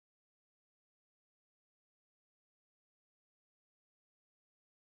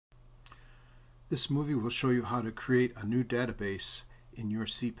This movie will show you how to create a new database in your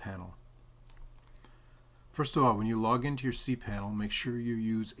cPanel. First of all, when you log into your cPanel, make sure you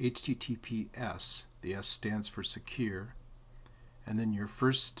use HTTPS. The S stands for secure, and then your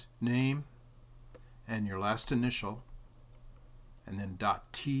first name and your last initial, and then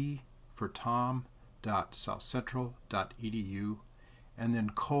 .t for Tom, .southcentral.edu, and then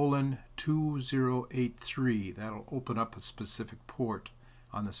 :2083. That'll open up a specific port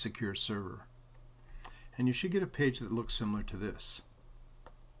on the secure server. And you should get a page that looks similar to this.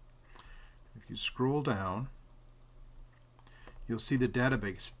 If you scroll down, you'll see the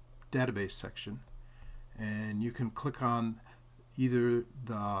database section, and you can click on either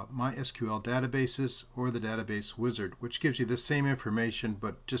the mySQL databases or the database wizard, which gives you the same information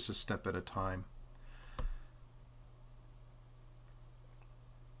but just a step at a time.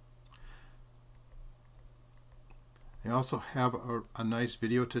 They also have a nice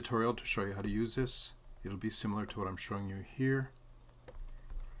video tutorial to show you how to use this. It'll be similar to what I'm showing you here.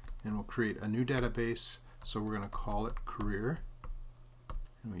 And we'll create a new database, so we're going to call it career.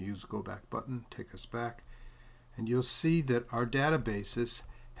 And we use the go back button, take us back. And you'll see that our databases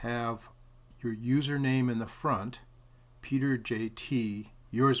have your username in the front, Peter JT.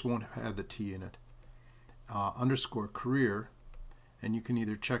 Yours won't have the T in it. Underscore career, and you can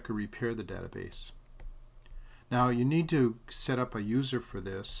either check or repair the database. Now you need to set up a user for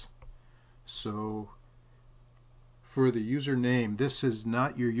this. So for the username, this is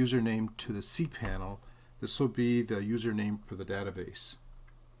not your username to the cPanel. This will be the username for the database.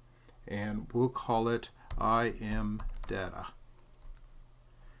 And we'll call it IMData.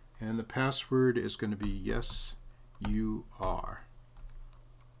 And the password is going to be yes, you are.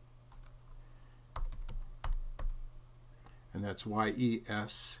 And that's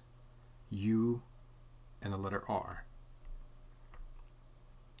YESU and the letter R.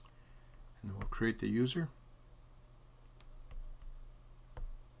 And then we'll create the user.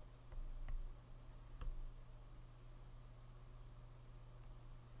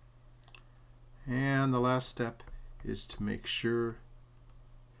 And the last step is to make sure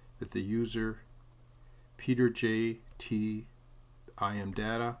that the user Peter JT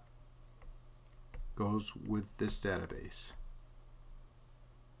IMData goes with this database.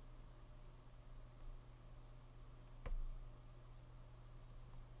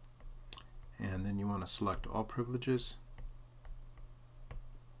 And then you want to select all privileges.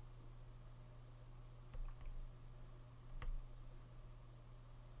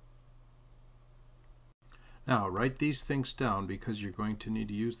 Now write these things down because you're going to need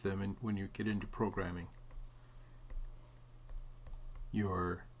to use them when you get into programming.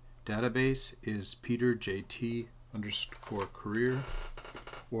 Your database is Peter JT underscore career,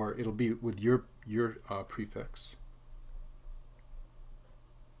 or it'll be with your prefix.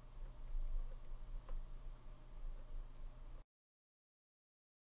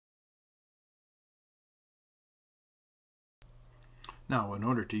 Now, in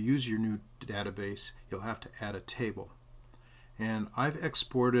order to use your new database, you'll have to add a table. And I've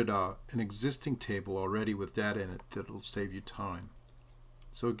exported an existing table already with data in it that'll save you time.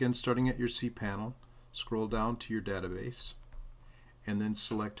 So again, starting at your cPanel, scroll down to your database, and then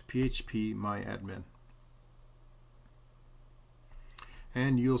select PHP MyAdmin.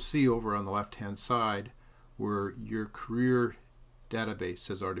 And you'll see over on the left-hand side where your career database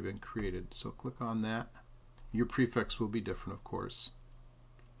has already been created. So click on that. Your prefix will be different, of course.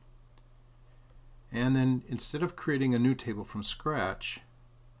 And then instead of creating a new table from scratch,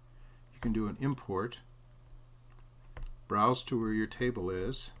 you can do an import, browse to where your table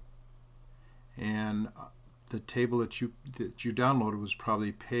is, and the table that you downloaded was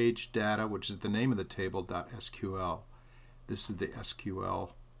probably page data, which is the name of the table, .SQL. This is the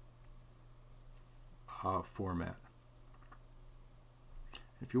SQL format.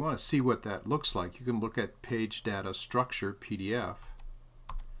 If you want to see what that looks like, you can look at page data structure PDF,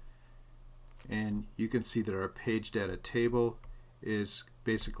 and you can see that our page data table is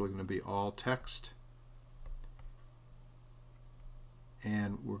basically going to be all text,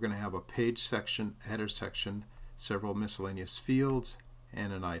 and we're going to have a page section, header section, several miscellaneous fields,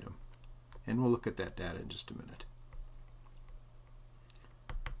 and an item. And we'll look at that data in just a minute.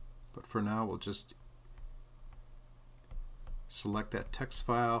 But for now, we'll just select that text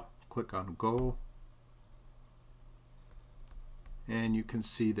file, click on Go, and you can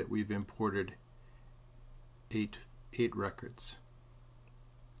see that we've imported eight records.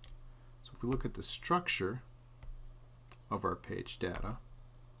 So if we look at the structure of our page data,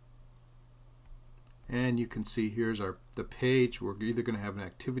 and you can see here's the page. We're either going to have an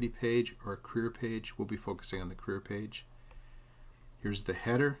activity page or a career page. We'll be focusing on the career page. Here's the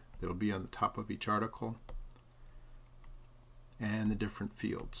header. that'll be on the top of each article, and the different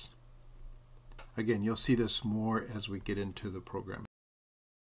fields. Again, you'll see this more as we get into the program.